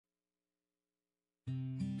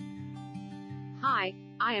Hi,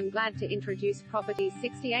 I am glad to introduce property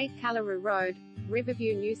 68 Kallaroo Road,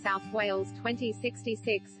 Riverview, New South Wales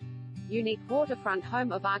 2066. Unique waterfront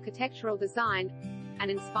home of architectural design. An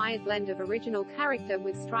inspired blend of original character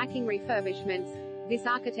with striking refurbishments. This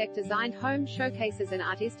architect-designed home showcases an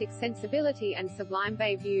artistic sensibility and sublime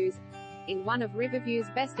bay views. In one of Riverview's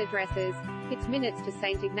best addresses, it's minutes to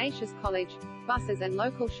St. Ignatius College, buses and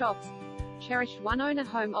local shops. Cherished one-owner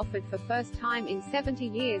home offered for first time in 70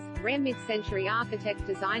 years, rare mid-century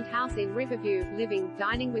architect-designed house in Riverview, living,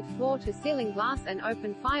 dining with floor-to-ceiling glass and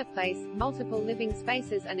open fireplace, multiple living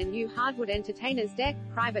spaces and a new hardwood entertainer's deck,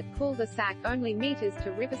 private cul-de-sac only meters to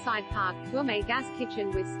Riverside Park, gourmet gas kitchen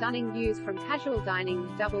with stunning views from casual dining,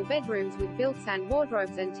 double bedrooms with built-in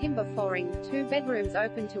wardrobes and timber flooring, 2 bedrooms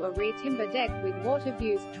open to a rear timber deck with water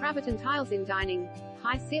views, travertine tiles in dining,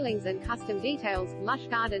 high ceilings and custom details, lush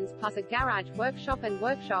gardens plus a garage, workshop and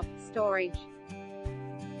workshop, storage.